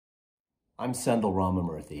I'm Sendhil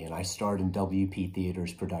Ramamurthy, and I starred in WP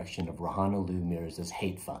Theater's production of Rahana Lou Mirza's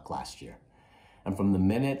Hate Fuck last year. And from the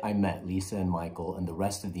minute I met Lisa and Michael and the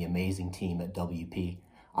rest of the amazing team at WP,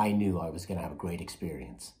 I knew I was going to have a great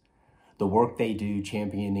experience. The work they do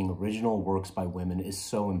championing original works by women is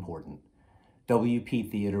so important. WP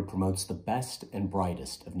Theater promotes the best and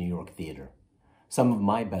brightest of New York theater. Some of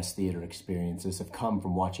my best theater experiences have come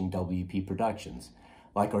from watching WP productions,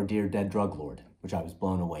 like our dear Dead Drug Lord, which I was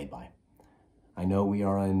blown away by. I know we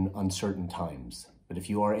are in uncertain times, but if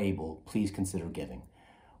you are able, please consider giving.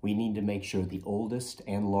 We need to make sure the oldest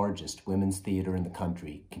and largest women's theater in the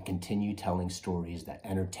country can continue telling stories that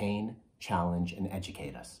entertain, challenge, and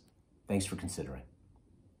educate us. Thanks for considering.